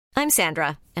I'm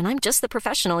Sandra, and I'm just the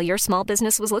professional your small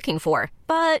business was looking for.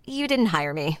 But you didn't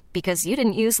hire me because you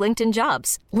didn't use LinkedIn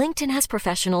Jobs. LinkedIn has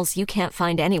professionals you can't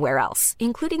find anywhere else,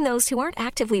 including those who aren't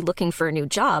actively looking for a new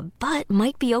job, but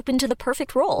might be open to the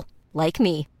perfect role, like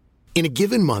me. In a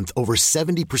given month, over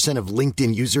 70% of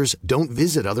LinkedIn users don't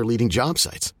visit other leading job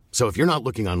sites. So if you're not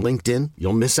looking on LinkedIn,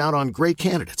 you'll miss out on great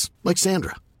candidates like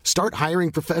Sandra. Start hiring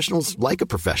professionals like a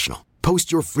professional.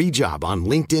 Post your free job on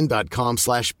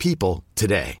linkedin.com/people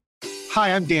today.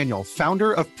 Hi, I'm Daniel,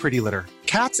 founder of Pretty Litter.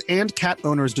 Cats and cat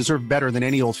owners deserve better than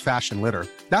any old-fashioned litter.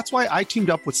 That's why I teamed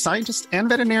up with scientists and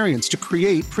veterinarians to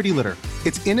create Pretty Litter.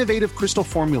 Its innovative crystal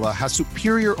formula has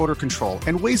superior odor control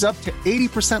and weighs up to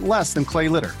 80% less than clay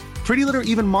litter. Pretty Litter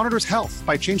even monitors health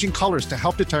by changing colors to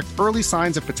help detect early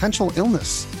signs of potential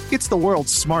illness. It's the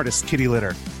world's smartest kitty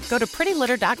litter. Go to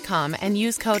prettylitter.com and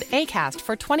use code ACAST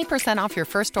for 20% off your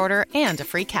first order and a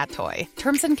free cat toy.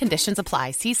 Terms and conditions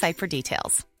apply. See site for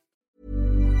details.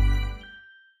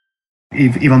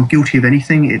 If I'm guilty of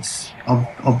anything, it's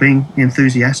of being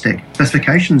enthusiastic.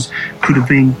 Specifications could have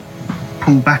been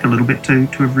pulled back a little bit to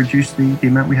have reduced the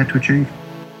amount we had to achieve.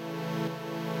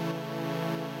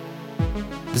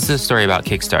 This is a story about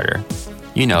Kickstarter.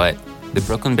 You know it, the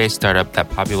Brooklyn-based startup that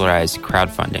popularized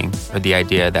crowdfunding, or the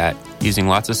idea that using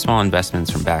lots of small investments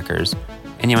from backers,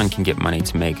 anyone can get money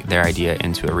to make their idea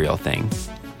into a real thing.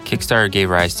 Kickstarter gave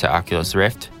rise to Oculus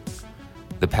Rift,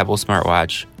 the Pebble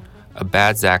smartwatch, a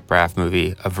bad Zach Braff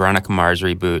movie, a Veronica Mars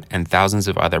reboot, and thousands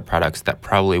of other products that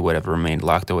probably would have remained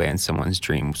locked away in someone's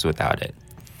dreams without it.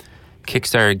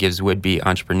 Kickstarter gives would-be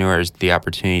entrepreneurs the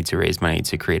opportunity to raise money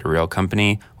to create a real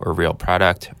company or a real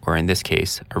product, or in this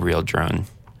case, a real drone.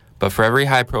 But for every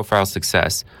high-profile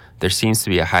success, there seems to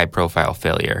be a high-profile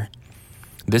failure.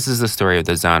 This is the story of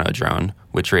the Zano drone,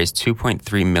 which raised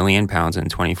 £2.3 million in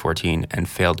 2014 and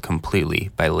failed completely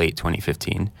by late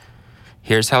 2015.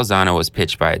 Here's how Zano was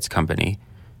pitched by its company,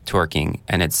 Torking,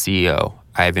 and its CEO,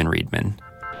 Ivan Reitman.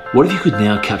 What if you could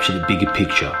now capture the bigger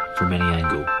picture from any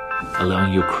angle,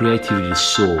 allowing your creativity to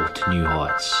soar to new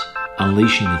heights,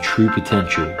 unleashing the true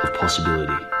potential of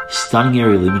possibility? Stunning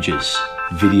aerial images,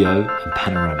 video and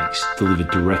panoramics delivered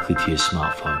directly to your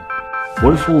smartphone.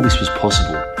 What if all this was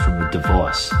possible from a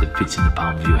device that fits in the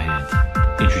palm of your hand?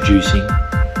 Introducing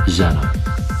Zano.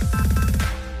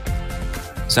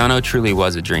 Zano truly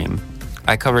was a dream.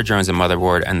 I cover drones at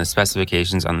Motherboard, and the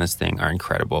specifications on this thing are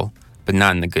incredible, but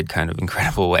not in the good kind of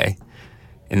incredible way.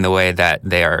 In the way that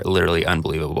they are literally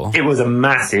unbelievable. It was a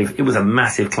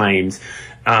massive claims.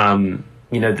 The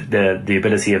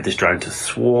ability of this drone to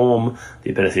swarm,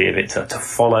 the ability of it to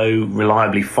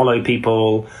reliably follow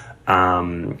people,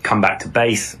 come back to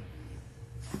base,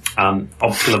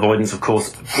 obstacle avoidance, of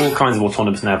course, all kinds of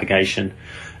autonomous navigation.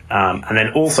 And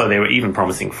then also they were even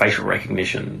promising facial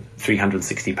recognition,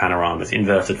 360 panoramas,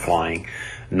 inverted flying,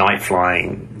 night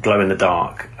flying, glow in the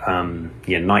dark,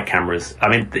 night cameras. I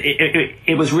mean,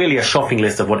 it was really a shopping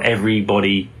list of what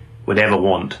everybody would ever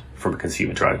want from a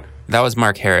consumer drone. That was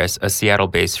Mark Harris, a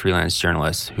Seattle-based freelance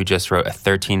journalist who just wrote a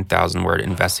 13,000-word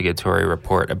investigatory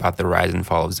report about the rise and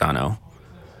fall of Zano.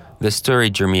 This story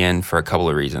drew me in for a couple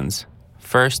of reasons.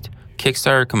 First,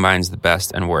 Kickstarter combines the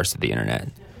best and worst of the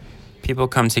internet. People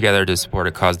come together to support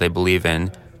a cause they believe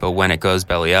in, but when it goes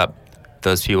belly up,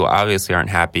 those people obviously aren't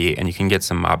happy and you can get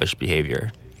some mobbish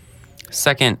behavior.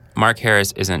 Second, Mark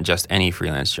Harris isn't just any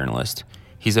freelance journalist.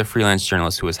 He's a freelance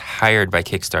journalist who was hired by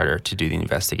Kickstarter to do the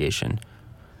investigation.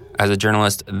 As a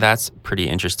journalist, that's pretty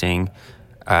interesting.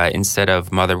 Instead of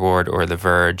Motherboard or The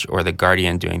Verge or The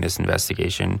Guardian doing this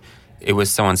investigation, it was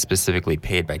someone specifically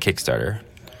paid by Kickstarter.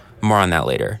 More on that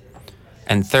later.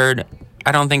 And third,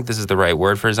 I don't think this is the right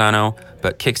word for Zano,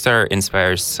 but Kickstarter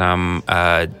inspires some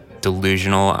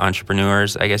delusional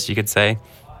entrepreneurs, I guess you could say.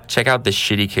 Check out the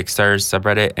Shitty Kickstarter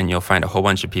subreddit and you'll find a whole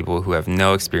bunch of people who have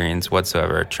no experience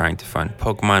whatsoever trying to fund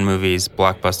Pokemon movies,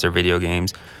 blockbuster video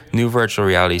games, new virtual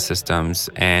reality systems,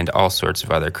 and all sorts of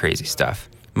other crazy stuff.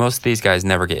 Most of these guys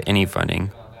never get any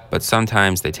funding, but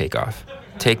sometimes they take off.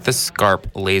 Take the Scarp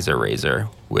laser razor,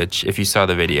 which, if you saw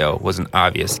the video, was an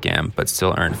obvious scam, but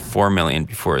still earned $4 million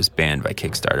before it was banned by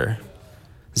Kickstarter.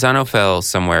 Zano fell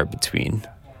somewhere between.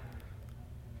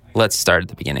 Let's start at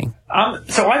the beginning.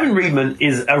 So Ivan Reitman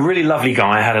is a really lovely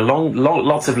guy. I had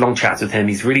lots of long chats with him.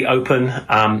 He's really open.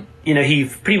 He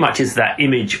pretty much is that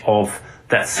image of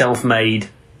that self-made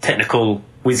technical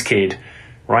whiz kid,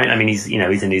 right? I mean, he's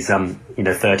in his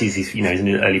 30s. He's in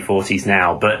his early 40s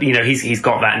now, but he's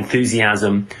got that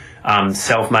enthusiasm.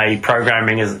 Self-made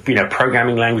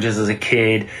programming languages as a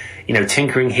kid.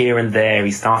 Tinkering here and there.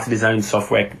 He started his own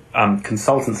software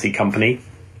consultancy company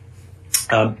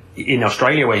in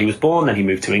Australia, where he was born. Then he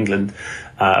moved to England,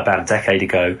 about a decade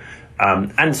ago,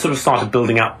 and sort of started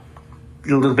building up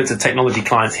little bits of technology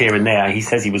clients here and there. He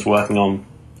says he was working on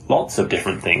lots of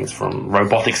different things, from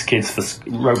robotics kits for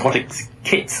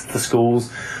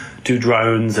schools to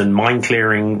drones and mine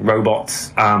clearing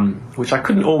robots, which I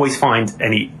couldn't always find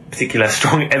any particular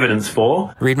strong evidence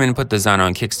for. Reedman put the Zano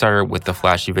on Kickstarter with the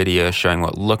flashy video showing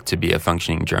what looked to be a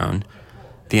functioning drone.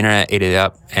 The internet ate it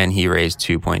up, and he raised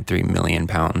 £2.3 million.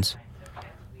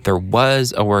 There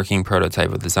was a working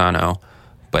prototype of the Zano,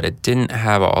 but it didn't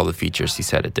have all the features he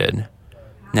said it did.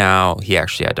 Now he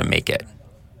actually had to make it.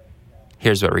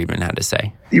 Here's what Reedman had to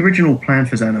say. The original plan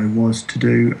for Zano was to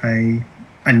do a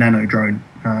nano drone,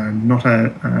 not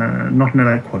a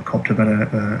quadcopter, but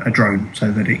a drone,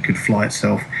 so that it could fly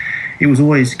itself. It was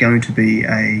always going to be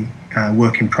a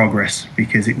work in progress,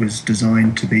 because it was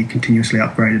designed to be continuously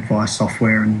upgraded via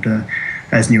software, and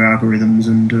as new algorithms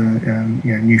and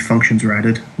new functions were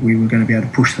added, we were going to be able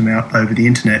to push them out over the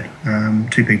internet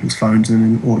to people's phones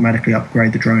and then automatically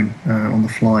upgrade the drone on the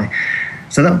fly.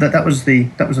 So that was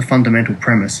the fundamental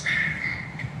premise.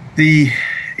 The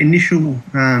initial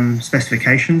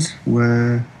specifications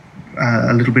were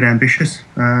a little bit ambitious,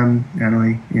 and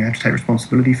I have to take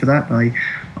responsibility for that.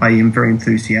 I am very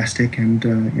enthusiastic, and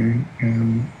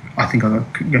I think I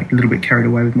got a little bit carried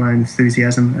away with my own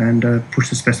enthusiasm and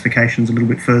pushed the specifications a little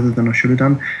bit further than I should have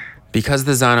done. Because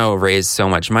the Zano raised so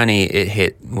much money, it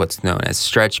hit what's known as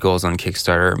stretch goals on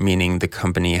Kickstarter, meaning the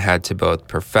company had to both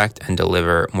perfect and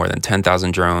deliver more than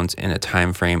 10,000 drones in a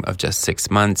time frame of just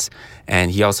 6 months. And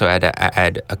he also had to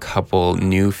add a couple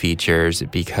new features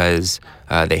because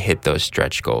they hit those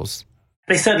stretch goals.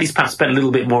 They certainly perhaps spent a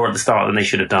little bit more at the start than they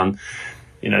should have done.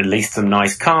 Leased some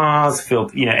nice cars,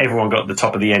 everyone got the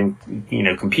top of the end,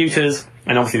 computers,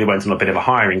 and obviously they went on a bit of a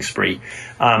hiring spree.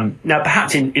 Now,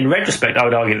 perhaps in retrospect, I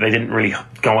would argue that they didn't really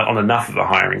go on enough of a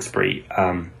hiring spree,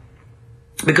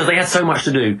 because they had so much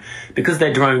to do. Because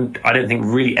their drone, I don't think,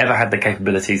 really ever had the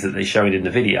capabilities that they showed in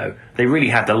the video. They really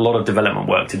had a lot of development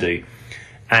work to do.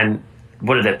 And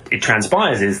what it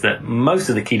transpires is that most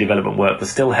of the key development work was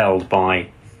still held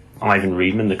by Ivan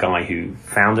Reedman, the guy who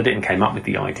founded it and came up with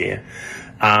the idea.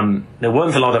 There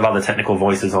weren't a lot of other technical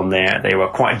voices on there. They were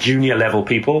quite junior level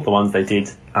people, the ones they did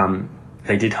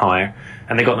hire,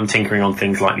 and they got them tinkering on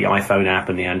things like the iPhone app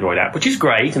and the Android app, which is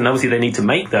great. And obviously they need to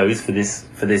make those for this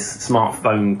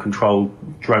smartphone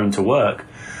controlled drone to work.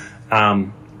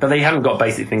 But they haven't got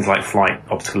basic things like flight,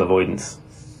 obstacle avoidance,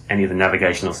 any of the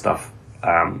navigational stuff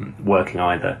working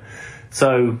either.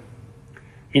 So,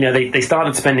 they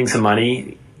started spending some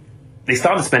money. They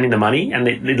started spending the money, and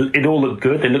it all looked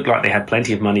good. They looked like they had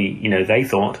plenty of money, they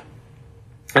thought.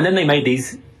 And then they made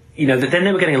these, then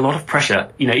they were getting a lot of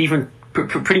pressure, even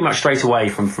pretty much straight away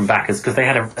from backers, because they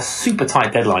had a super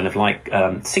tight deadline of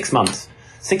 6 months.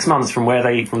 6 months from when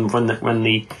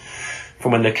the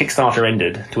Kickstarter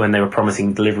ended to when they were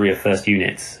promising delivery of first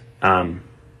units. And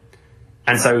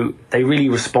so they really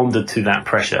responded to that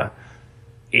pressure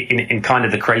in kind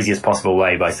of the craziest possible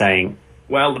way by saying,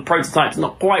 well, the prototype's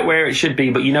not quite where it should be,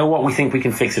 but you know what? We think we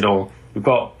can fix it all. We've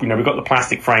got the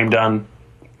plastic frame done.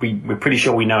 We're pretty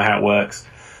sure we know how it works.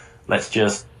 Let's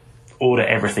just order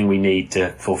everything we need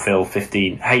to fulfill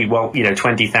 15. Hey,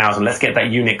 20,000. Let's get that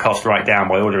unit cost right down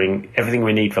by ordering everything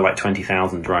we need for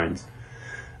 20,000 drones.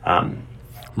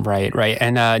 Right.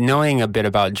 And knowing a bit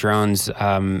about drones,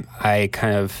 I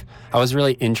was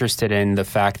really interested in the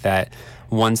fact that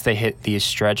once they hit these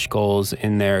stretch goals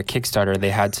in their Kickstarter,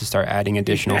 they had to start adding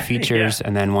additional features. Yeah.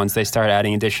 And then once they start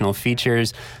adding additional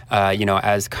features,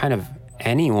 as kind of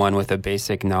anyone with a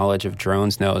basic knowledge of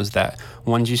drones knows that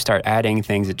once you start adding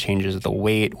things, it changes the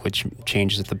weight, which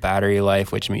changes the battery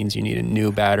life, which means you need a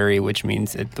new battery, which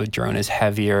means the drone is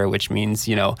heavier, which means,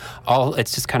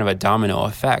 it's just kind of a domino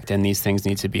effect. And these things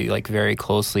need to be very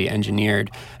closely engineered.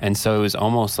 And so it was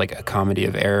almost like a comedy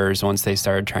of errors once they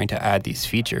started trying to add these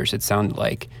features. It sounded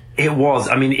like. It was.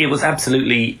 I mean, it was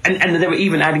absolutely. And they were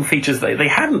even adding features that they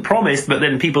hadn't promised, but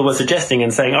then people were suggesting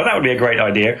and saying, oh, that would be a great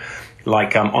idea.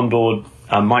 Like onboard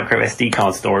micro SD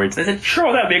card storage. They said,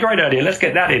 sure, that'd be a great idea. Let's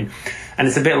get that in. And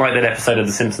it's a bit like that episode of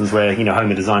The Simpsons where,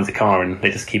 Homer designs a car and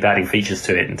they just keep adding features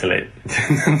to it until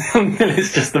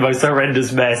it's just the most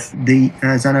horrendous mess. The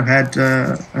Zano had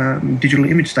digital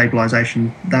image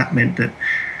stabilization. That meant that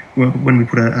when we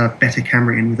put a better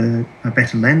camera in with a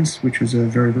better lens, which was a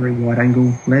very, very wide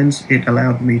angle lens, it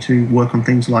allowed me to work on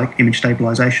things like image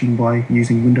stabilization by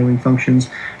using windowing functions,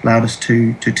 allowed us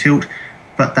to tilt.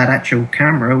 But that actual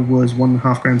camera was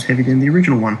 1.5 grams heavier than the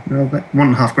original one. Now, that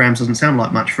 1.5 grams doesn't sound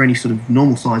like much for any sort of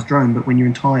normal-sized drone, but when your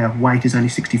entire weight is only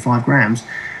 65 grams,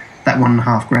 that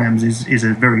 1.5 grams is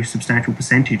a very substantial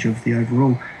percentage of the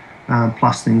overall.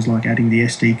 plus things like adding the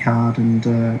SD card and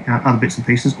other bits and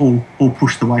pieces, all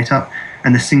pushed the weight up.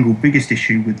 And the single biggest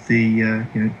issue with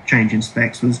the change in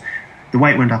specs was the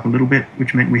weight went up a little bit,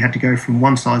 which meant we had to go from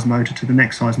one size motor to the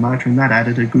next size motor, and that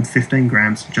added a good 15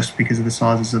 grams just because of the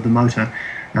sizes of the motor.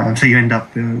 So you end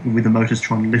up with the motors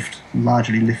trying to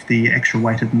largely lift the extra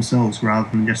weight of themselves rather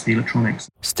than just the electronics.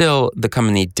 Still, the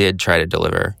company did try to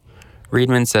deliver.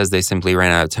 Riedman says they simply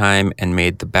ran out of time and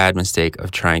made the bad mistake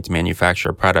of trying to manufacture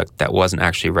a product that wasn't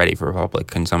actually ready for public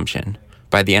consumption.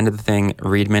 By the end of the thing,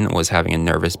 Riedman was having a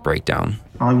nervous breakdown.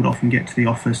 I would often get to the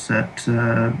office at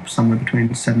somewhere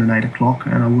between 7 and 8 o'clock,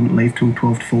 and I wouldn't leave till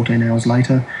 12 to 14 hours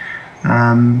later.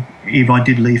 If I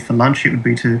did leave for lunch, it would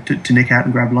be to nick out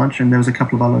and grab lunch. And there was a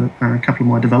couple of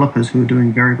my developers who were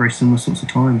doing very, very similar sorts of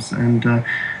times. And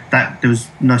there was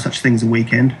no such thing as a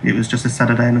weekend. It was just a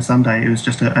Saturday and a Sunday. It was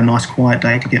just a nice, quiet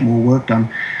day to get more work done.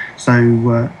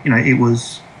 So it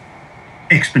was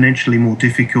exponentially more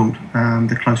difficult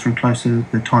the closer and closer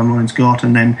the timelines got,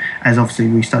 and then as obviously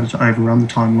we started to overrun the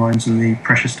timelines and the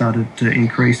pressure started to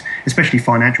increase, especially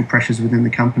financial pressures within the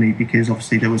company, because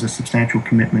obviously there was a substantial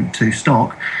commitment to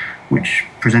stock which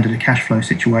presented a cash flow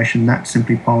situation that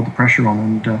simply piled the pressure on,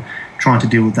 and trying to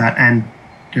deal with that and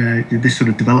this sort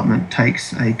of development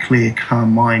takes a clear,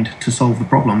 calm mind to solve the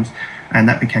problems. And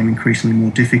that became increasingly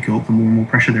more difficult the more and more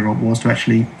pressure there was to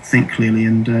actually think clearly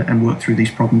and work through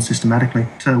these problems systematically.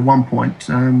 To one point,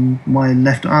 my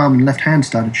left arm and left hand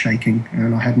started shaking,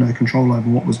 and I had no control over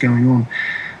what was going on.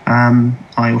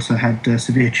 I also had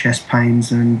severe chest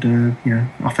pains, and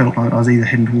I felt like I was either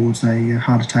heading towards a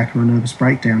heart attack or a nervous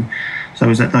breakdown. So it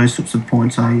was at those sorts of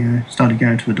points I started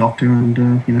going to the doctor, and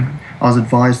I was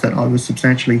advised that I was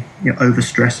substantially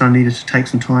overstressed. I needed to take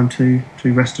some time to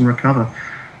rest and recover.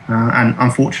 And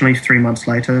unfortunately, 3 months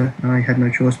later, I had no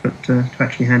choice but to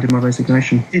actually hand in my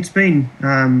resignation. It's been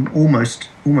almost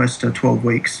 12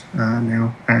 weeks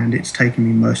now, and it's taken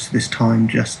me most of this time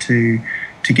just to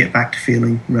get back to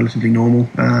feeling relatively normal.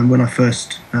 When I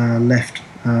first left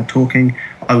talking,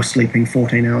 I was sleeping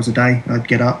 14 hours a day. I'd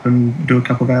get up and do a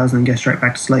couple of hours and then go straight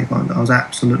back to sleep. I was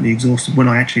absolutely exhausted when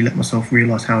I actually let myself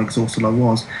realise how exhausted I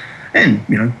was. And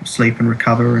sleep and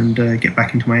recover and get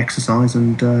back into my exercise,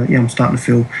 and I'm starting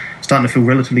to feel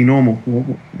relatively normal,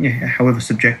 however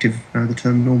subjective the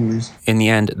term normal is. In the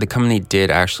end, the company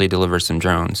did actually deliver some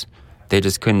drones. They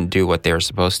just couldn't do what they were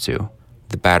supposed to.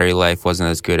 The battery life wasn't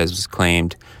as good as was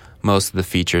claimed. Most of the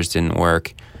features didn't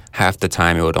work. Half the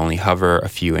time it would only hover a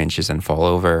few inches and fall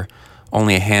over.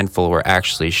 Only a handful were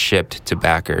actually shipped to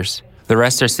backers. The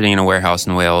rest are sitting in a warehouse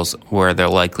in Wales where they'll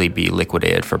likely be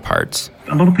liquidated for parts.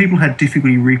 A lot of people had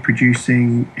difficulty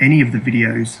reproducing any of the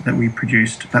videos that we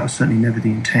produced. That was certainly never the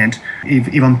intent.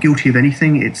 If I'm guilty of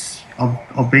anything, it's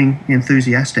of being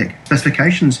enthusiastic.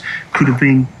 Specifications could have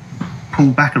been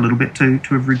pulled back a little bit to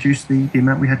have reduced the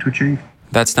amount we had to achieve.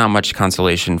 That's not much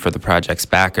consolation for the project's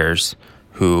backers,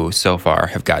 who so far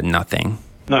have got nothing.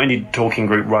 Not only did Talking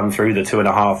Group run through the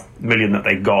 $2.5 million that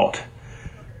they got,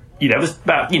 it was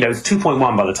about, it was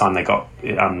 2.1 by the time they got,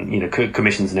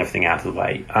 commissions and everything out of the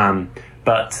way.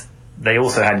 But they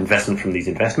also had investment from these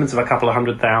investments of a couple of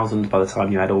 $100,000 by the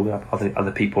time you had all the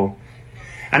other people.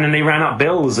 And then they ran up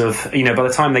bills of, by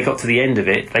the time they got to the end of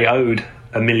it, they owed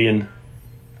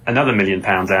another £1 million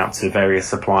out to various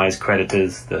suppliers,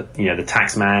 creditors, the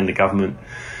tax man, the government.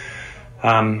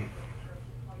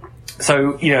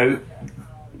 So,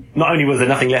 not only was there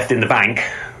nothing left in the bank,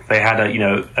 they had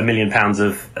 £1 million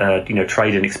of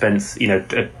trade and expense,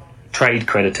 trade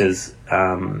creditors,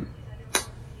 and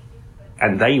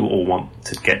they all want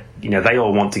to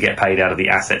get paid out of the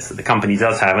assets that the company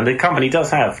does have, and the company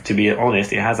does have. To be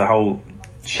honest, it has a whole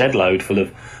shed load full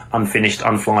of unfinished,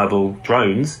 unflyable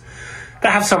drones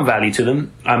that have some value to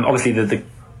them. Obviously,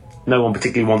 no one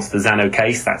particularly wants the Zano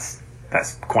case. That's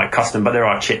quite custom, but there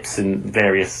are chips and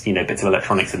various bits of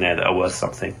electronics in there that are worth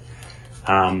something.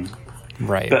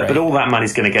 But all that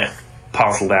money's going to get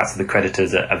parceled out to the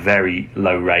creditors at a very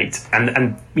low rate,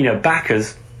 and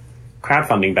backers,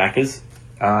 crowdfunding backers,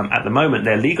 at the moment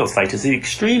their legal status is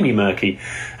extremely murky,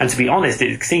 and to be honest,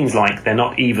 it seems like they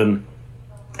don't even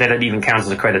count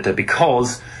as a creditor,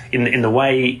 because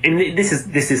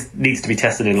this needs to be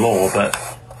tested in law, but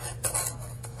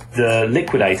the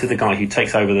liquidator, the guy who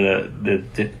takes over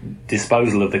the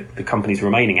disposal of the company's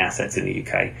remaining assets in the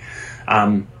UK,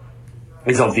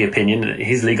 is of the opinion,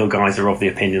 his legal guys are of the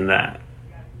opinion that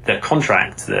the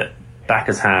contract that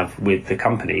backers have with the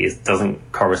company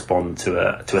doesn't correspond to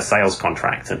a sales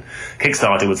contract. And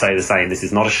Kickstarter would say the same. This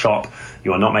is not a shop.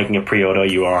 You are not making a pre-order.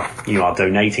 You are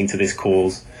donating to this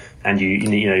cause, and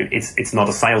it's not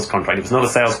a sales contract. If it's not a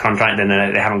sales contract, then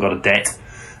they haven't got a debt.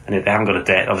 and if they haven't got a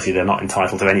debt, obviously they're not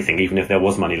entitled to anything, even if there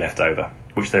was money left over,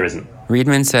 which there isn't.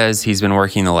 Reedman says he's been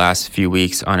working the last few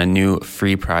weeks on a new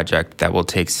free project that will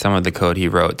take some of the code he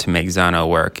wrote to make Zano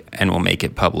work and will make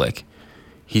it public.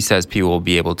 He says people will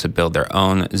be able to build their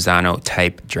own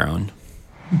Zano-type drone.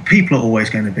 People are always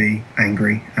going to be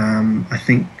angry. I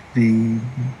think the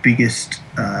biggest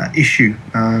issue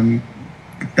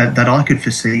that I could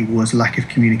foresee was lack of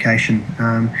communication.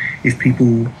 If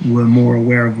people were more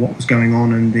aware of what was going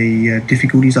on and the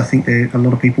difficulties, I think a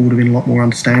lot of people would have been a lot more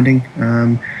understanding.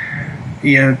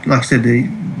 Like I said,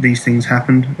 these things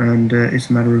happened, and it's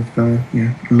a matter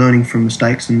of learning from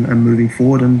mistakes and moving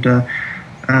forward. And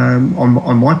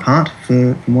on my part,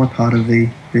 for my part of the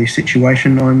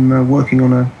situation, I'm working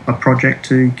on a project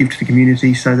to give to the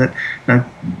community so that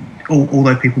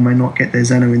although people may not get their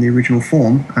Zano in the original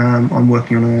form, I'm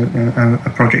working on a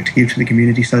project to give to the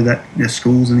community so that the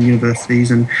schools and the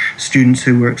universities and students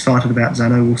who were excited about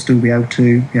Zano will still be able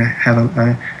to have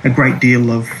a great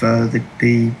deal of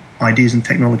the ideas and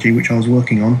technology which I was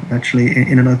working on actually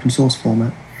in an open source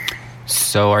format.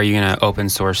 So are you going to open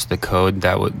source the code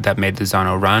that made the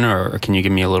Zano run, or can you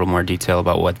give me a little more detail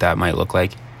about what that might look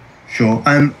like? Sure.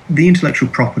 The intellectual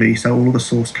property, so all of the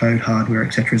source code, hardware,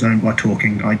 etc., is owned by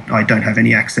Talking. I don't have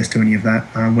any access to any of that.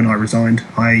 When I resigned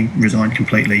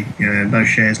completely. No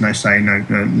shares, no say, no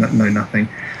nothing.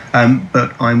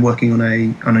 But I'm working on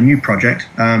a new project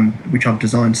which I've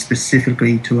designed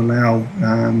specifically to allow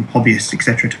hobbyists,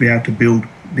 etc., to be able to build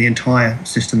the entire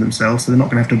system themselves. So they're not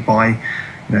going to have to buy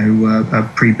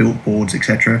pre-built boards,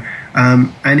 etc.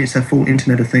 And it's a full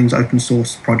Internet of Things open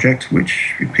source project,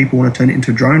 which if people want to turn it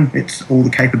into a drone, it's all the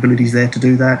capabilities there to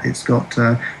do that. It's got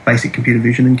basic computer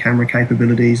vision and camera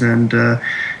capabilities and the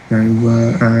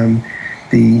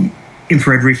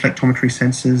infrared reflectometry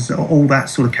sensors, all that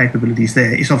sort of capabilities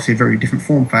there. It's obviously a very different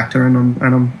form factor, and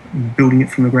I'm building it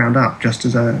from the ground up, just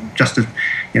as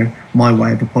my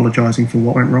way of apologising for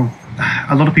what went wrong.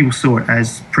 A lot of people saw it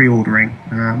as pre-ordering,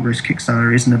 whereas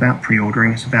Kickstarter isn't about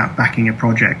pre-ordering, it's about backing a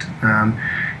project.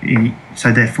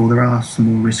 So therefore there are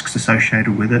some more risks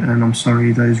associated with it, and I'm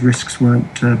sorry those risks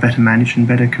weren't better managed and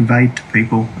better conveyed to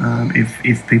people.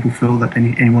 If people feel that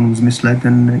anyone was misled,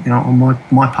 then on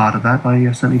my part of that,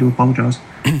 I certainly do apologise.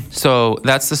 So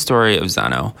that's the story of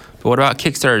Zano. But what about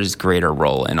Kickstarter's greater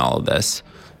role in all of this?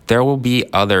 There will be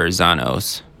other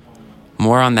Zanos.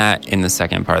 More on that in the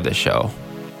second part of the show.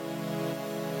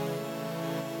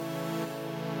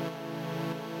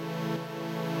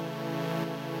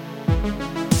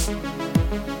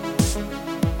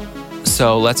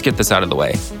 So let's get this out of the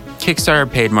way.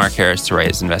 Kickstarter paid Mark Harris to write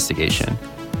his investigation.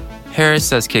 Harris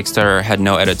says Kickstarter had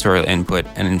no editorial input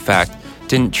and in fact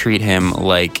didn't treat him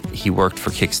like he worked for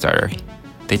Kickstarter.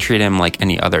 They treat him like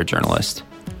any other journalist.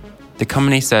 The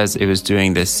company says it was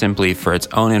doing this simply for its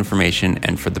own information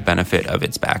and for the benefit of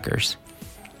its backers.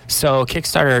 So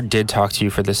Kickstarter did talk to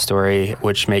you for this story,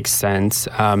 which makes sense.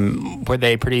 Were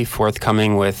they pretty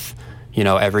forthcoming with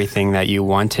everything that you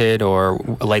wanted, or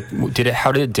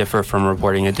how did it differ from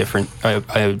reporting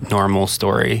a normal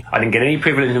story? I didn't get any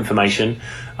privileged information.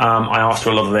 I asked for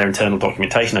a lot of their internal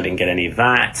documentation. I didn't get any of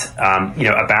that.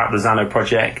 About the Zano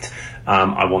project,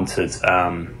 I wanted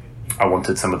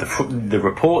some of the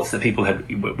reports that people had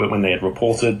when they had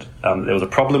reported there was a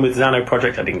problem with the Zano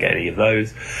project. I didn't get any of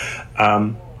those.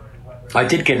 I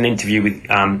did get an interview with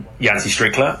Yancey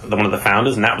Strickler, one of the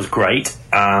founders, and that was great.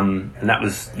 And that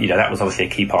was obviously a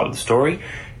key part of the story.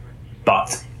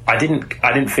 But I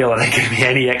didn't feel that they gave me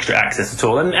any extra access at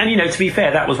all. And to be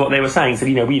fair, that was what they were saying. So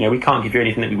we can't give you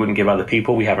anything that we wouldn't give other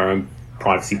people. We have our own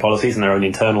privacy policies and our own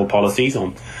internal policies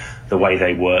on the way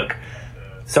they work.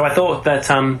 So I thought that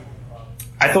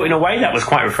in a way that was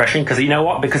quite refreshing, because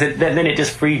then it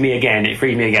just freed me again. It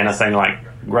freed me again as saying,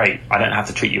 great, I don't have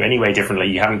to treat you any way differently.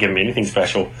 You haven't given me anything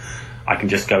special. I can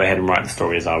just go ahead and write the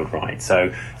story as I would write.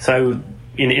 So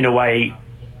in a way,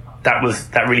 that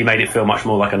really made it feel much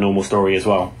more like a normal story as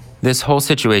well. This whole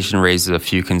situation raises a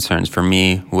few concerns for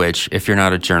me, which, if you're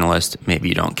not a journalist, maybe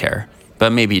you don't care.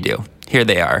 But maybe you do. Here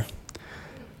they are.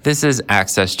 This is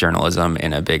access journalism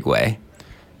in a big way.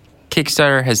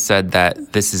 Kickstarter has said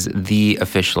that this is the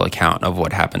official account of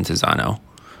what happened to Zano.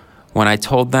 When I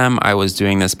told them I was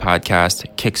doing this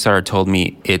podcast, Kickstarter told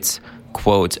me it's,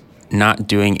 quote, not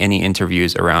doing any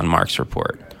interviews around Mark's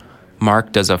report.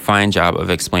 Mark does a fine job of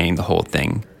explaining the whole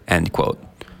thing, end quote.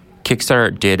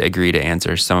 Kickstarter did agree to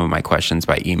answer some of my questions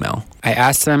by email. I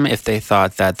asked them if they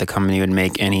thought that the company would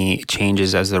make any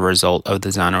changes as a result of the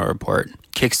Zano report.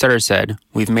 Kickstarter said,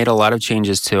 "We've made a lot of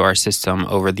changes to our system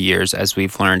over the years as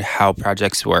we've learned how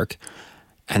projects work,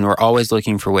 and we're always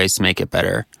looking for ways to make it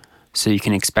better, so you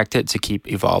can expect it to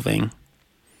keep evolving."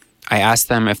 I asked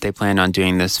them if they planned on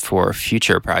doing this for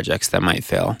future projects that might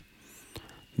fail.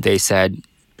 They said,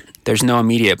 "There's no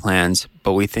immediate plans,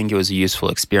 but we think it was a useful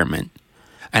experiment."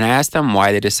 And I asked them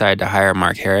why they decided to hire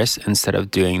Mark Harris instead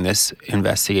of doing this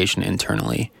investigation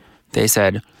internally. They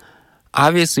said,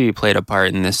 "Obviously we played a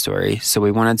part in this story, so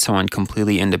we wanted someone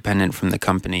completely independent from the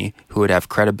company who would have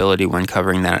credibility when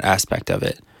covering that aspect of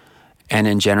it. And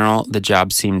in general, the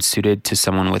job seemed suited to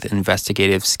someone with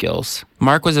investigative skills."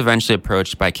 Mark was eventually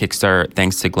approached by Kickstarter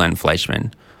thanks to Glenn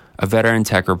Fleischman, a veteran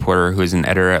tech reporter who is an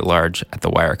editor-at-large at The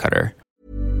Wirecutter.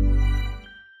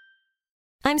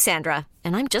 I'm Sandra,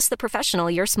 and I'm just the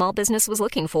professional your small business was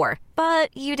looking for.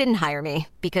 But you didn't hire me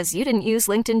because you didn't use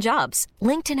LinkedIn Jobs.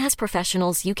 LinkedIn has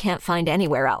professionals you can't find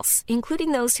anywhere else,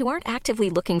 including those who aren't actively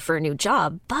looking for a new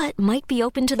job, but might be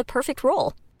open to the perfect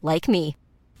role, like me.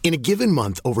 In a given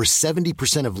month, over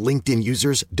 70% of LinkedIn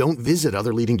users don't visit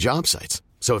other leading job sites.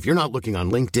 So if you're not looking on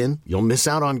LinkedIn, you'll miss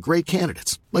out on great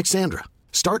candidates like Sandra.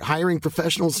 Start hiring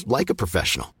professionals like a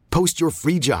professional. Post your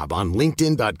free job on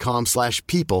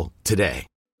linkedin.com/people today.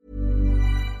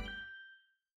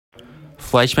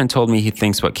 Fleischman told me he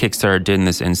thinks what Kickstarter did in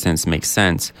this instance makes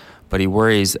sense, but he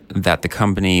worries that the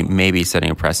company may be setting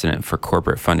a precedent for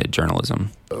corporate-funded journalism.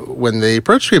 When they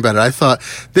approached me about it, I thought,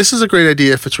 this is a great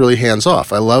idea if it's really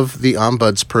hands-off. I love the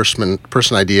ombuds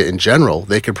person idea in general.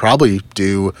 They could probably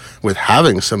do with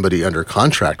having somebody under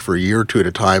contract for a year or two at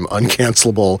a time,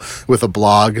 uncancelable, with a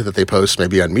blog that they post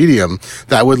maybe on Medium,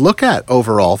 that would look at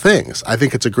overall things. I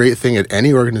think it's a great thing at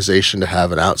any organization to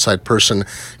have an outside person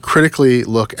critically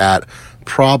look at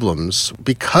problems.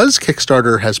 Because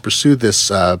Kickstarter has pursued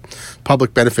this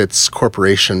public benefits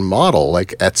corporation model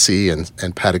like Etsy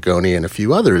and Patagonia and a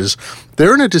few others,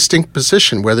 they're in a distinct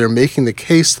position where they're making the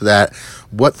case that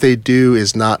what they do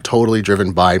is not totally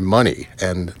driven by money.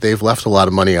 And they've left a lot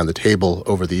of money on the table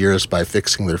over the years by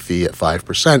fixing their fee at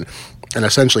 5%. And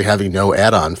essentially having no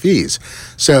add-on fees.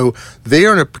 So they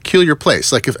are in a peculiar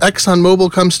place. Like if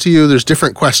ExxonMobil comes to you, there's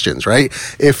different questions, right?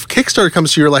 If Kickstarter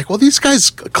comes to you, you're like, well, these guys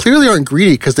clearly aren't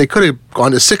greedy because they could have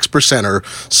gone to 6% or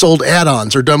sold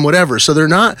add-ons or done whatever. So they're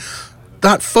not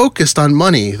focused on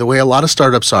money the way a lot of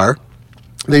startups are.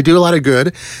 They do a lot of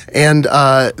good, and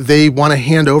they want to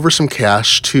hand over some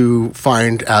cash to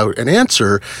find out an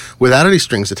answer without any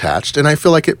strings attached. And I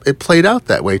feel like it played out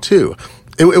that way too.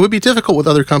 It would be difficult with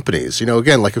other companies. You know,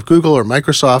 again, like if Google or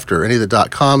Microsoft or any of the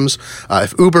 .coms,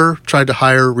 if Uber tried to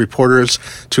hire reporters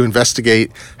to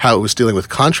investigate how it was dealing with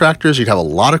contractors, you'd have a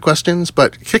lot of questions.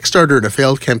 But Kickstarter in a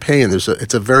failed campaign,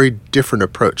 it's a very different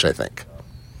approach, I think.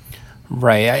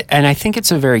 Right. And I think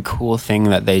it's a very cool thing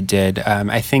that they did.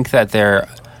 I think that there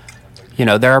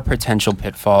are potential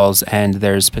pitfalls and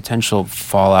there's potential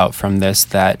fallout from this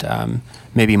that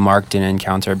maybe Mark didn't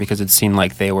encounter because it seemed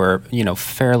like they were,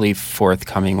 fairly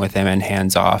forthcoming with him and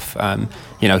hands off.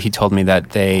 He told me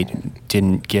that they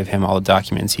didn't give him all the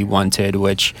documents he wanted,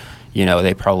 which,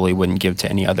 they probably wouldn't give to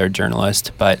any other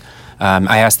journalist. But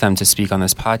I asked them to speak on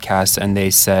this podcast and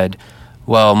they said,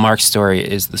 well, Mark's story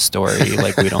is the story.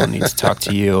 Like, we don't need to talk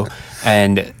to you.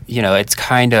 And, it's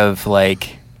kind of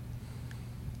like,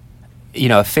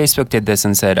 if Facebook did this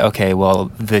and said, okay,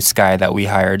 well, this guy that we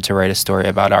hired to write a story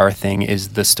about our thing is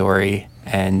the story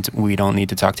and we don't need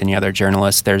to talk to any other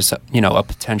journalists, there's, a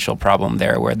potential problem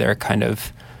there where they're kind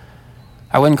of,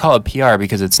 I wouldn't call it PR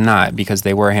because it's not, because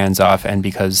they were hands off and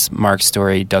because Mark's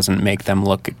story doesn't make them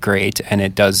look great and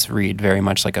it does read very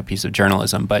much like a piece of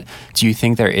journalism. But do you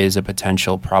think there is a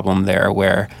potential problem there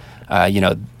where,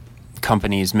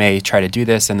 companies may try to do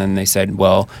this and then they said,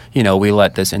 well, we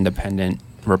let this independent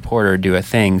reporter do a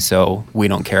thing, so we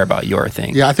don't care about your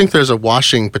thing? Yeah, I think there's a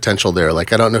washing potential there.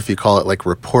 Like, I don't know if you call it like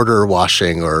reporter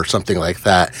washing or something like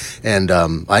that. And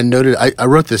I noted, I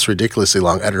wrote this ridiculously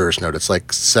long editor's note. It's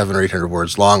like 700 or 800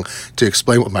 words long to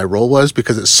explain what my role was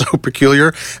because it's so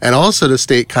peculiar, and also to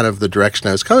state kind of the direction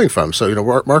I was coming from. So,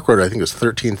 Mark wrote, I think it was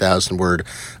 13,000 word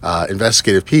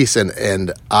investigative piece,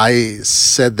 and I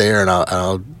said there, and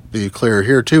I'll be clear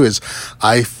here too, is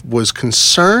I was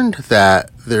concerned that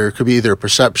there could be either a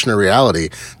perception or reality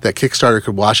that Kickstarter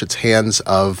could wash its hands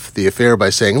of the affair by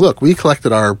saying, look, we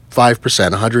collected our 5%,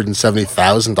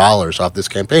 $170,000 off this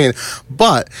campaign,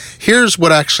 but here's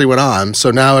what actually went on,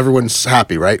 so now everyone's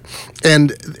happy, right?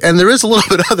 And there is a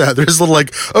little bit of that. There's a little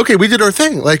like, okay, we did our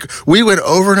thing. Like, we went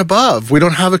over and above. We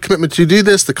don't have a commitment to do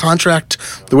this. The contract,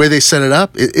 the way they set it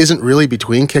up, it isn't really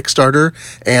between Kickstarter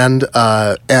and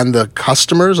the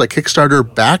customers. Like,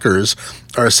 Kickstarter backers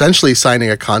are essentially signing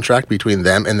a contract between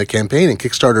them and the campaign, and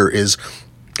Kickstarter is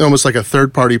almost like a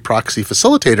third-party proxy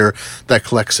facilitator that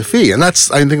collects a fee. And I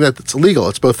think that's illegal.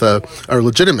 It's both or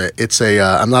legitimate. It's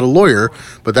I'm not a lawyer,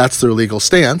 but that's their legal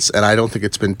stance, and I don't think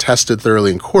it's been tested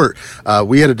thoroughly in court.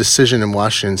 We had a decision in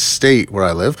Washington State, where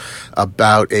I live,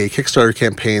 about a Kickstarter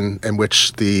campaign in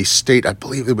which the state, I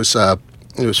believe it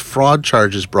was fraud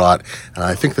charges brought.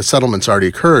 I think the settlement's already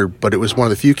occurred, but it was one of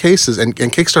the few cases, and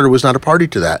Kickstarter was not a party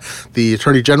to that. The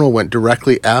Attorney General went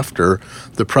directly after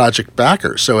the project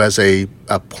backer. So as a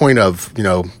point of,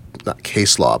 not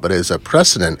case law, but as a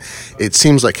precedent, it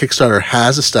seems like Kickstarter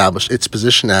has established its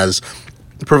position as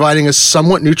providing a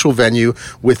somewhat neutral venue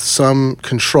with some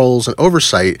controls and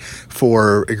oversight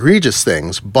for egregious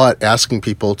things, but asking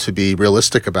people to be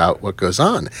realistic about what goes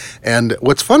on. And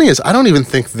what's funny is I don't even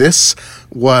think this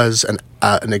was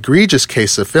an egregious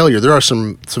case of failure. There are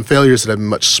some failures that have been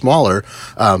much smaller,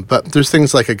 but there's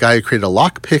things like a guy who created a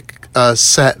lockpick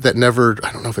set that never,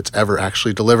 I don't know if it's ever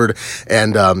actually delivered,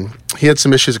 and he had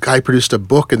some issues. A guy produced a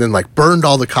book and then burned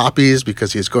all the copies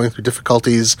because he was going through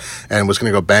difficulties and was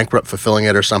going to go bankrupt fulfilling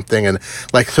it or something. And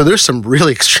so there's some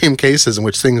really extreme cases in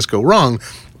which things go wrong,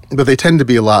 but they tend to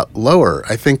be a lot lower.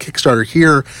 I think Kickstarter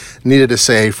here needed to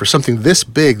say, for something this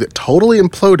big that totally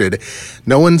imploded,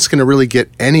 no one's going to really get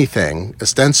anything,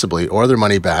 ostensibly, or their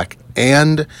money back,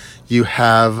 and you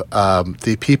have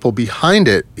the people behind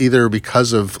it, either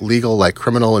because of legal,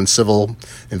 criminal and civil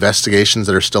investigations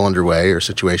that are still underway or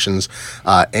situations,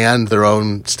 and their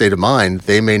own state of mind,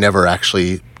 they may never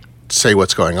actually say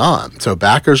what's going on. So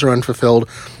backers are unfulfilled.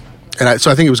 And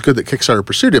so I think it was good that Kickstarter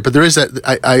pursued it. But there is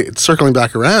that, circling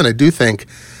back around, I do think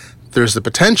there's the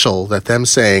potential that them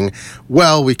saying,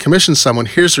 well, we commissioned someone,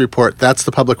 here's the report, that's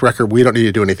the public record, we don't need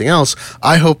to do anything else.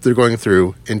 I hope they're going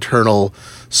through internal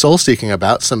soul-seeking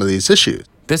about some of these issues.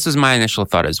 This was my initial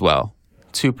thought as well.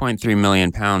 £2.3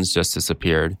 million just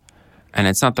disappeared, and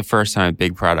it's not the first time a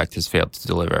big product has failed to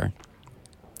deliver.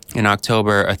 In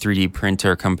October, a 3D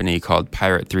printer company called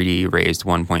Pirate 3D raised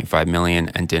 $1.5 million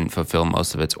and didn't fulfill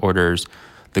most of its orders.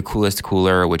 The Coolest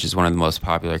Cooler, which is one of the most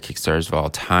popular Kickstarters of all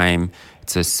time,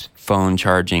 it's a phone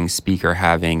charging, speaker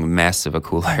having mess of a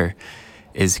cooler,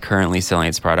 is currently selling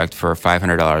its product for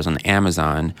 $500 on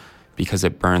Amazon because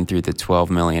it burned through the $12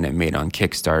 million it made on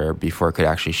Kickstarter before it could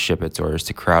actually ship its orders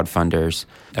to crowdfunders.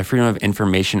 A Freedom of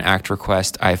Information Act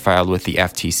request I filed with the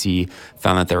FTC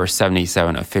found that there were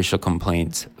 77 official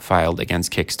complaints filed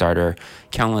against Kickstarter.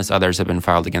 Countless others have been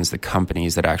filed against the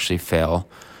companies that actually fail.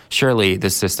 Surely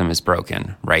this system is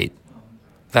broken, right?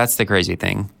 That's the crazy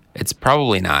thing. It's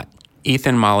probably not.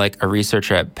 Ethan Mollick, a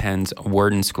researcher at Penn's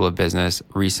Wharton School of Business,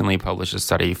 recently published a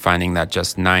study finding that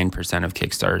just 9% of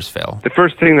Kickstarters fail. The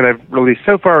first thing that I've released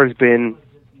so far has been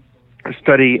a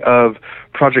study of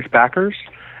project backers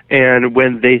and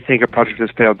when they think a project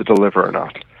has failed to deliver or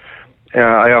not.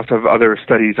 I also have other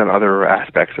studies on other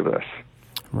aspects of this.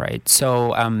 Right.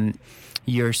 So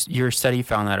your study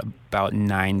found that about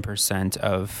 9%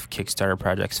 of Kickstarter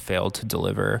projects fail to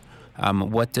deliver.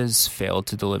 What does fail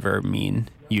to deliver mean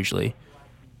usually?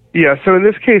 Yeah, so in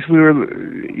this case,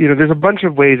 there's a bunch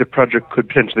of ways a project could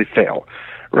potentially fail,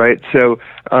 right? So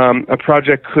a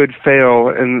project could fail,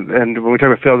 and when we talk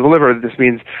about fail to deliver, this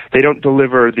means they don't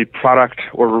deliver the product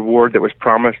or reward that was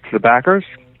promised to the backers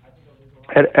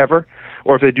ever,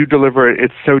 or if they do deliver it,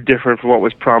 it's so different from what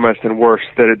was promised and worse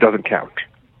that it doesn't count.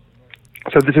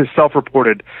 So this is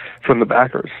self-reported from the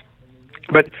backers.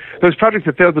 But those projects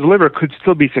that failed to deliver could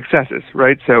still be successes,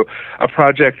 right? So a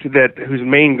project whose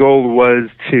main goal was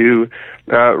to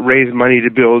raise money to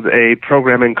build a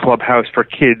programming clubhouse for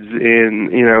kids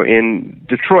in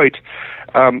Detroit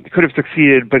could have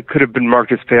succeeded, but could have been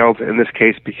marked as failed in this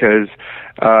case because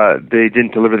they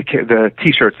didn't deliver the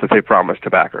T-shirts that they promised to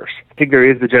backers. I think there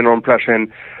is the general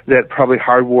impression that probably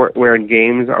hardware and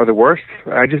games are the worst.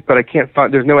 But I can't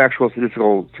find. There's no actual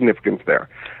statistical significance there,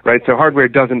 right? So hardware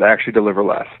doesn't actually deliver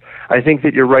less. I think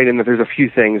that you're right in that there's a few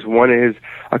things. One is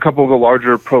a couple of the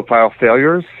larger profile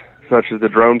failures, such as the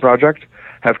drone project,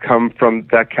 have come from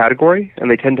that category,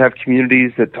 and they tend to have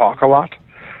communities that talk a lot.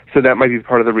 So that might be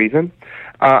part of the reason.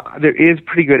 There is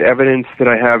pretty good evidence that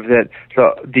I have that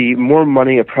the more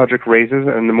money a project raises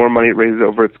and the more money it raises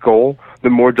over its goal, the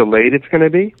more delayed it's going to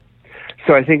be.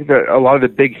 So I think that a lot of the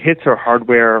big hits are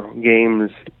hardware,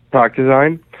 games, product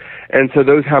design, and so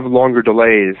those have longer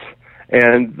delays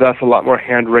and thus a lot more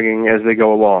hand-wringing as they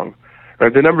go along.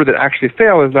 Right? The number that actually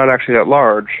fail is not actually that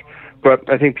large, but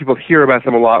I think people hear about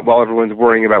them a lot while everyone's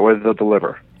worrying about whether they'll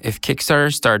deliver. If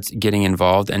Kickstarter starts getting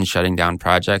involved and shutting down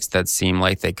projects that seem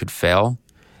like they could fail,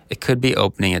 it could be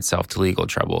opening itself to legal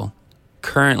trouble.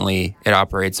 Currently, it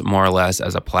operates more or less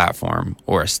as a platform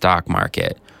or a stock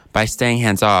market. By staying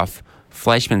hands-off,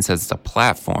 Fleischman says it's a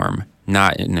platform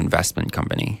not an investment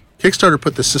company. Kickstarter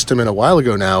put the system in a while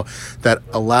ago now that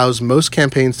allows most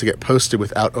campaigns to get posted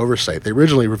without oversight. They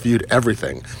originally reviewed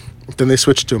everything. Then they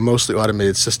switched to a mostly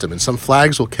automated system, and some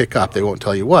flags will kick up, they won't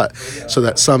tell you what, so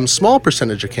that some small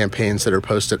percentage of campaigns that are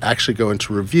posted actually go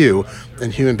into review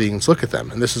and human beings look at them.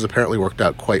 And this has apparently worked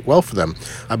out quite well for them.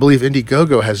 I believe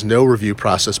Indiegogo has no review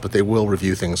process, but they will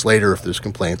review things later if there's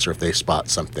complaints or if they spot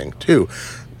something too.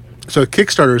 So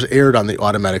Kickstarter's erred on the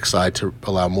automatic side to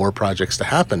allow more projects to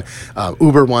happen.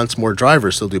 Uber wants more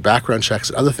drivers, so they'll do background checks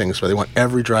and other things where they want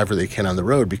every driver they can on the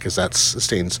road because that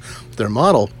sustains their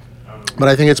model. But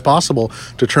I think it's possible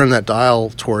to turn that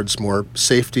dial towards more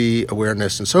safety,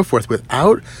 awareness, and so forth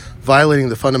without violating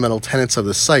the fundamental tenets of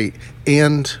the site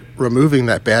and removing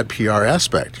that bad PR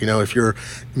aspect. You know, if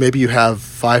maybe you have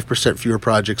 5% fewer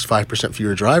projects, 5%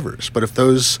 fewer drivers, but if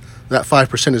that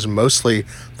 5% is mostly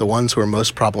the ones who are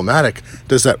most problematic,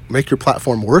 does that make your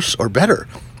platform worse or better?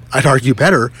 I'd argue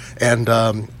better, and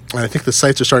I think the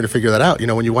sites are starting to figure that out. You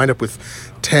know, when you wind up with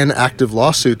 10 active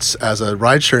lawsuits as a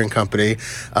ride-sharing company,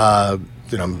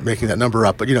 making that number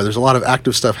up, but, there's a lot of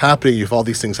active stuff happening. You have all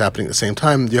these things happening at the same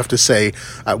time. You have to say,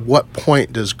 at what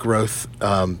point does growth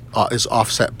is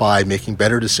offset by making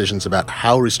better decisions about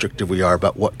how restrictive we are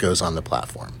about what goes on the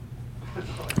platform?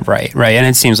 Right. And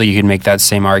it seems like you could make that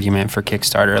same argument for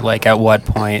Kickstarter. Like, at what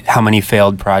point, how many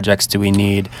failed projects do we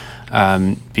need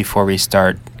before we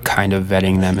start kind of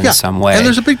vetting them in some way? And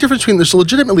there's a big difference between there's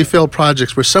legitimately failed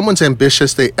projects where someone's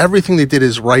ambitious, everything they did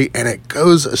is right, and it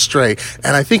goes astray.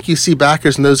 And I think you see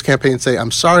backers in those campaigns say, I'm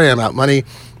sorry, I'm out money,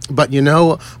 but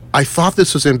I thought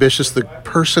this was ambitious. The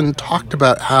person talked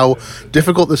about how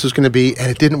difficult this was going to be,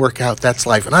 and it didn't work out. That's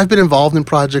life. And I've been involved in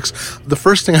projects. The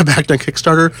first thing I backed on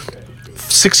Kickstarter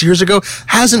 6 years ago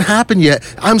hasn't happened yet.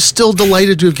 I'm still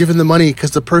delighted to have given the money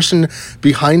because the person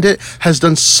behind it has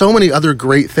done so many other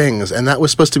great things, and that was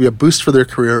supposed to be a boost for their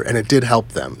career, and it did help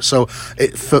them. So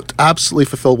it absolutely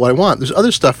fulfilled what I want. There's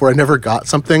other stuff where I never got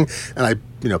something, and I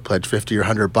pledged $50 or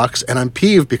 $100, and I'm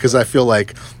peeved because I feel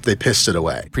like they pissed it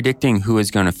away. Predicting who is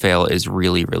going to fail is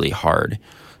really, really hard.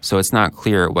 So it's not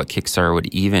clear what Kickstarter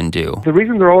would even do. The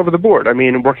reasons are all over the board. I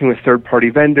mean, working with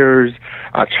third-party vendors,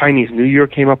 Chinese New Year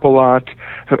came up a lot,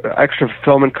 extra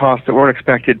fulfillment costs that weren't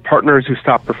expected, partners who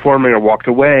stopped performing or walked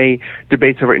away,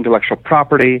 debates over intellectual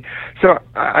property. So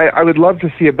I would love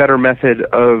to see a better method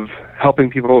of helping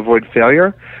people avoid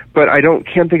failure, but I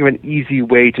can't think of an easy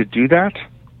way to do that.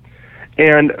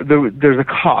 And there's a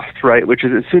cost, right, which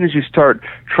is as soon as you start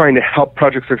trying to help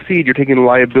projects succeed, you're taking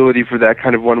liability for that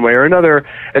kind of one way or another.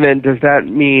 And then does that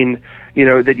mean,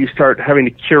 that you start having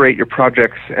to curate your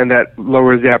projects, and that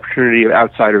lowers the opportunity of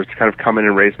outsiders to kind of come in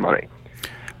and raise money?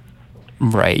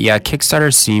 Right. Yeah,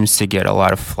 Kickstarter seems to get a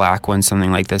lot of flack when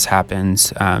something like this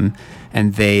happens. And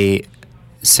they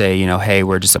say, hey,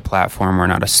 we're just a platform, we're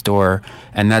not a store.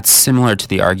 And that's similar to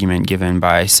the argument given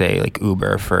by, say, like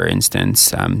Uber, for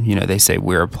instance. They say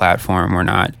we're a platform, we're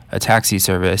not a taxi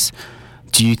service.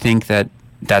 Do you think that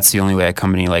that's the only way a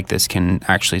company like this can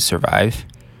actually survive?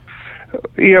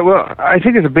 Yeah, well, I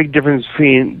think there's a big difference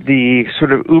between the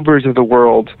sort of Ubers of the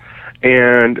world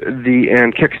and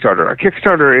Kickstarter.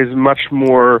 Kickstarter is much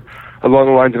more along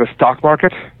the lines of a stock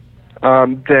market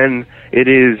than it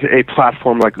is a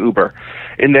platform like Uber,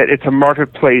 in that it's a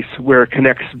marketplace where it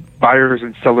connects buyers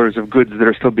and sellers of goods that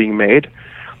are still being made.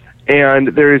 And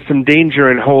there is some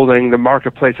danger in holding the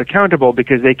marketplace accountable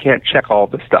because they can't check all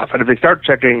this stuff. And if they start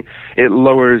checking, it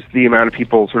lowers the amount of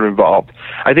people sort of involved.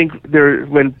 I think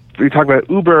when we talk about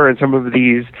Uber and some of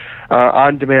these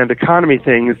on-demand economy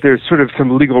things, there's sort of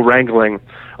some legal wrangling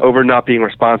over not being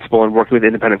responsible and working with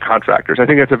independent contractors. I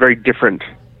think that's a very different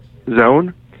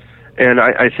zone. And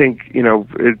I think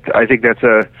I think that's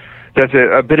a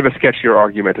bit of a sketchier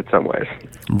argument in some ways.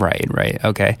 Right.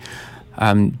 Okay.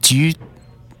 Do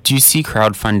you see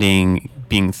crowdfunding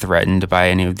being threatened by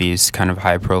any of these kind of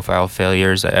high-profile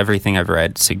failures? Everything I've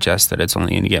read suggests that it's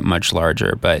only going to get much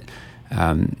larger. But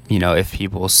if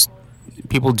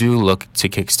people do look to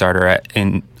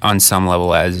Kickstarter on some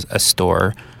level as a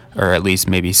store, or at least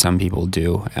maybe some people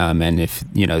do, and if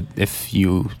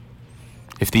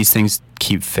these things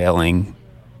keep failing,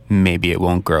 maybe it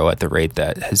won't grow at the rate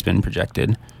that has been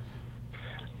projected.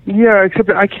 Yeah, except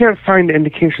that I can't find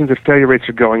indications that failure rates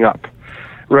are going up,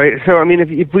 right? So, I mean,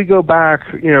 if we go back,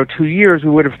 2 years, we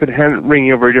would have been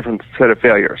ringing over a different set of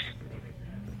failures.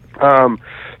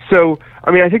 So,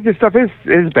 I mean, I think this stuff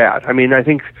is bad. I mean, I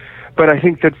think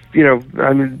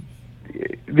that,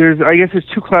 there's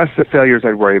two classes of failures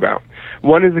I'd worry about.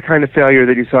 One is the kind of failure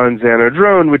that you saw in Xano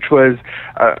Drone, which was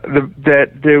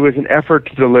that there was an effort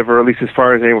to deliver, at least as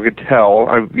far as anyone could tell.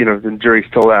 The jury's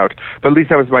still out, but at least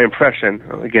that was my impression.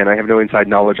 Again, I have no inside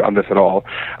knowledge on this at all.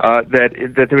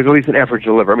 That there was at least an effort to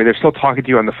deliver. I mean, they're still talking to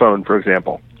you on the phone, for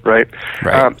example, right?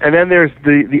 And then there's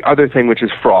the other thing, which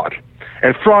is fraud.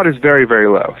 And fraud is very, very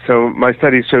low. So my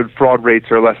studies showed fraud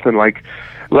rates are less than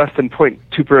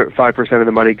 0.25% of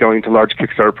the money going to large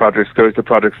Kickstarter projects goes to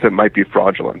projects that might be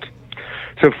fraudulent.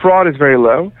 So fraud is very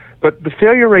low, but the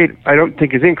failure rate I don't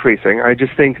think is increasing. I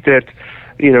just think that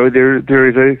there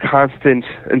is a constant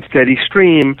and steady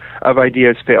stream of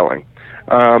ideas failing.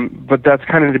 But that's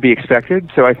kind of to be expected.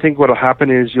 So I think what will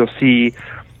happen is you'll see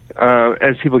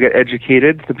as people get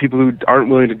educated, the people who aren't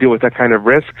willing to deal with that kind of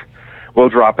risk will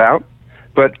drop out.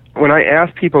 But when I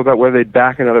ask people about whether they'd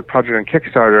back another project on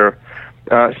Kickstarter,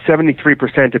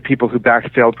 73% of people who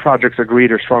backed failed projects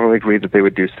agreed or strongly agreed that they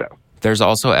would do so. There's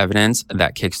also evidence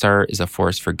that Kickstarter is a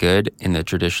force for good in the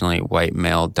traditionally white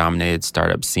male-dominated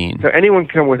startup scene. So anyone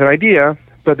can come with an idea,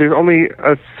 but there's only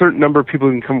a certain number of people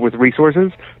who can come up with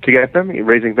resources to get them,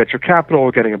 raising venture capital,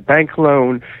 getting a bank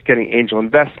loan, getting angel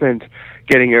investment,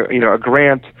 getting a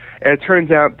grant. And it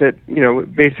turns out that,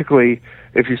 basically,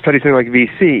 if you study something like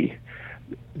VC,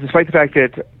 despite the fact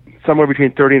that somewhere between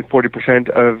 30 and 40%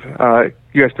 of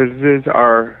U.S. businesses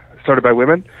are started by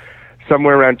women,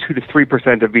 somewhere around 2 to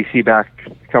 3% of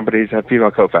VC-backed companies have female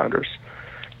co-founders.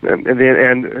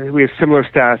 And we have similar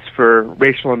stats for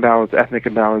racial imbalance, ethnic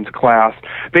imbalance, class.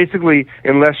 Basically,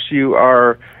 unless you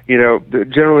are,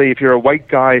 generally if you're a white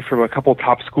guy from a couple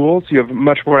top schools, you have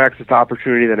much more access to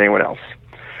opportunity than anyone else.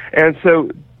 And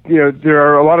so, there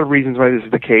are a lot of reasons why this is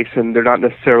the case, and they're not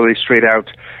necessarily straight out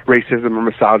racism or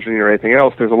misogyny or anything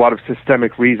else. There's a lot of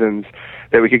systemic reasons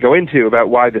that we could go into about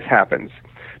why this happens.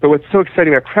 But what's so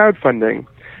exciting about crowdfunding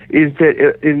is that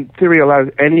it, in theory, allows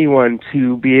anyone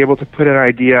to be able to put an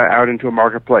idea out into a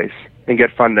marketplace and get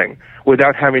funding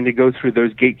without having to go through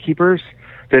those gatekeepers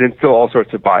that instill all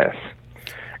sorts of bias.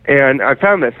 And I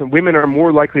found this, and women are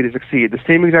more likely to succeed. The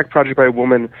same exact project by a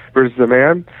woman versus a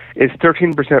man is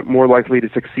 13% more likely to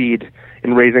succeed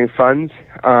in raising funds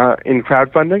in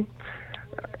crowdfunding.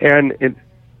 And in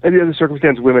any other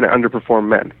circumstance, women underperform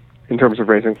men in terms of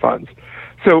raising funds.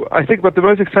 So I think what the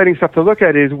most exciting stuff to look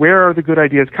at is where are the good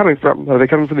ideas coming from? Are they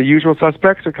coming from the usual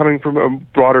suspects or coming from a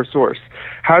broader source?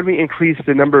 How do we increase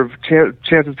the number of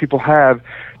chances people have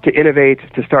to innovate,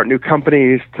 to start new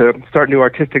companies, to start new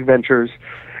artistic ventures?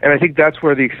 And I think that's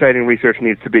where the exciting research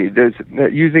needs to be. There's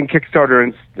using Kickstarter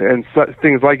and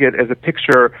things like it as a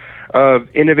picture of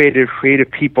innovative, creative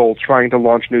people trying to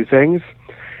launch new things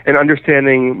and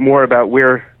understanding more about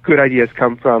where good ideas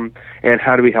come from and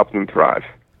how do we help them thrive.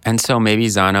 And so maybe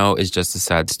Xano is just a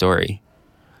sad story.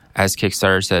 As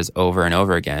Kickstarter says over and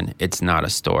over again, it's not a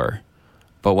store.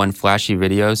 But when flashy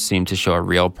videos seem to show a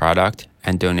real product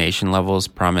and donation levels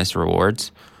promise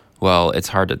rewards, well, it's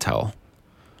hard to tell.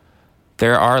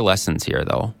 There are lessons here,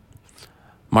 though.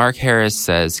 Mark Harris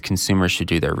says consumers should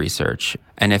do their research,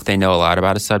 and if they know a lot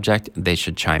about a subject, they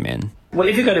should chime in. Well,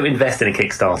 if you're going to invest in a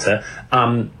Kickstarter,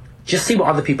 just see what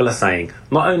other people are saying,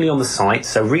 not only on the site,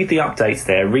 so read the updates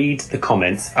there, read the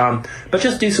comments, but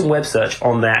just do some web search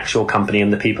on the actual company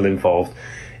and the people involved.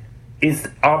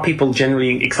 Are people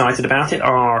generally excited about it?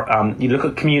 You look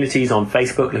at communities on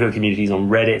Facebook, look at communities on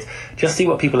Reddit, just see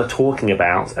what people are talking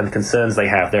about and the concerns they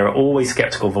have. There are always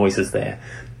skeptical voices there.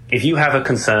 If you have a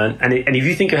concern, and if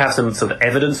you think you have some sort of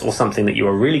evidence or something that you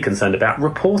are really concerned about,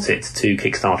 report it to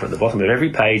Kickstarter. At the bottom of every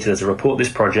page, there's a report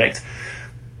this project.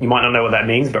 You might not know what that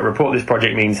means, but report this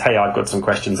project means, hey, I've got some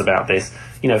questions about this.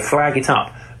 Flag it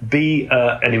up. Be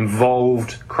an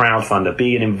involved crowdfunder.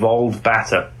 Be an involved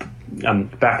backer.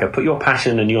 Put your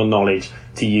passion and your knowledge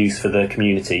to use for the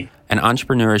community. And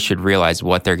entrepreneurs should realize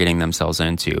what they're getting themselves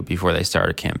into before they start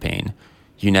a campaign.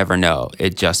 You never know.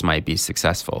 It just might be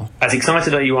successful. As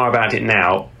excited as you are about it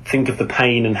now, think of the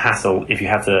pain and hassle if you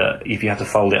have to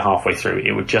fold it halfway through.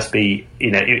 It would just be,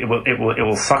 it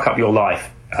will suck up your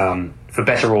life, for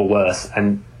better or worse,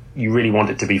 and you really want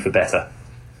it to be for better.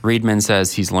 Reedman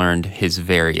says he's learned his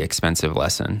very expensive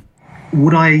lesson.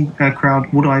 Would I have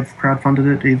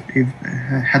crowdfunded it if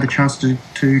had the chance to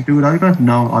do it over?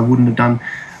 No, I wouldn't have done.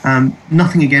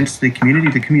 Nothing against the community.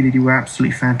 The community were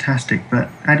absolutely fantastic, but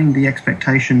adding the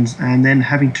expectations and then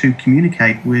having to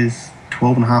communicate with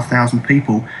 12,500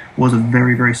 people was a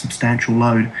very, very substantial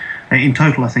load. In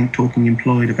total, I think Talking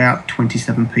employed about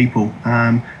 27 people.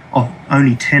 of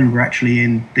only 10 were actually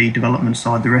in the development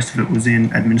side. The rest of it was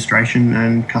in administration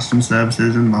and customer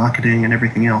services and marketing and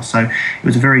everything else. So it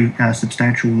was a very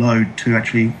substantial load to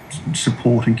actually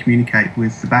support and communicate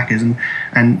with the backers. And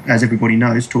as everybody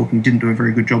knows, Talking didn't do a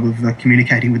very good job of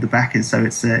communicating with the backers. So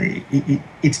it's a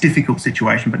difficult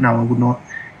situation. But no, I would not,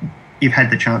 if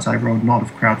had the chance over, I would not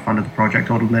have crowdfunded the project.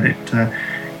 I would have let it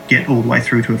get all the way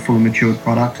through to a fully matured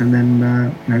product and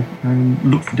then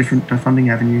look for different funding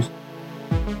avenues.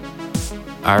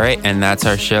 All right, and that's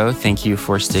our show. Thank you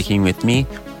for sticking with me.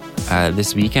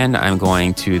 This weekend, I'm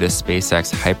going to the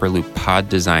SpaceX Hyperloop Pod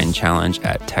Design Challenge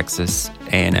at Texas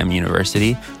A&M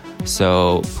University.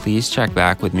 So please check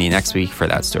back with me next week for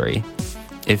that story.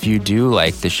 If you do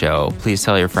like the show, please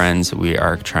tell your friends. We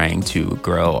are trying to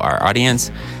grow our audience.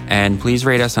 And please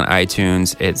rate us on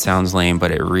iTunes. It sounds lame,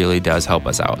 but it really does help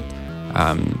us out.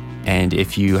 And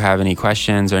if you have any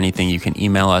questions or anything, you can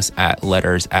email us at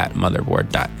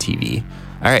letters@motherboard.tv.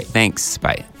 All right, thanks.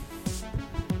 Bye.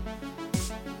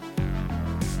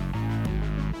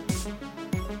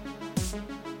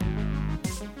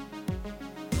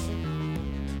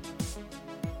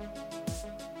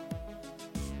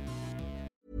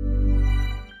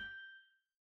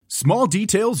 Small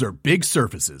details are big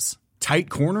surfaces. Tight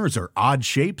corners are odd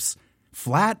shapes.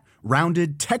 Flat,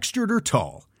 rounded, textured, or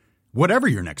tall. Whatever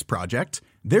your next project,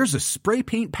 there's a spray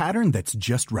paint pattern that's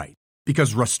just right.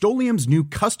 Because Rust-Oleum's new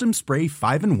Custom Spray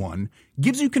 5-in-1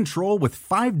 gives you control with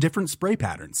 5 different spray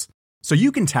patterns. So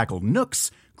you can tackle nooks,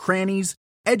 crannies,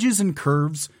 edges, and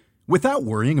curves without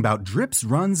worrying about drips,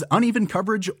 runs, uneven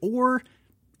coverage, or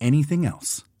anything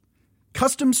else.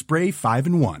 Custom Spray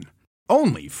 5-in-1.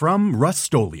 Only from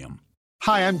Rust-Oleum.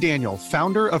 Hi, I'm Daniel,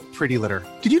 founder of Pretty Litter.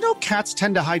 Did you know cats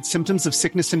tend to hide symptoms of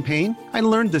sickness and pain? I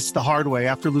learned this the hard way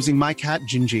after losing my cat,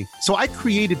 Gingy. So I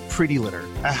created Pretty Litter,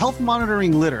 a health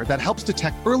monitoring litter that helps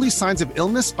detect early signs of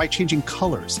illness by changing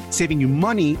colors, saving you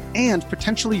money and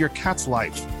potentially your cat's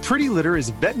life. Pretty Litter is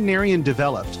veterinarian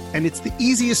developed, and it's the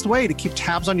easiest way to keep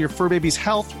tabs on your fur baby's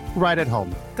health right at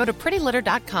home. Go to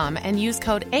prettylitter.com and use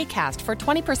code ACAST for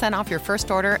 20% off your first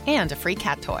order and a free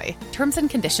cat toy. Terms and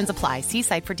conditions apply. See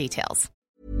site for details.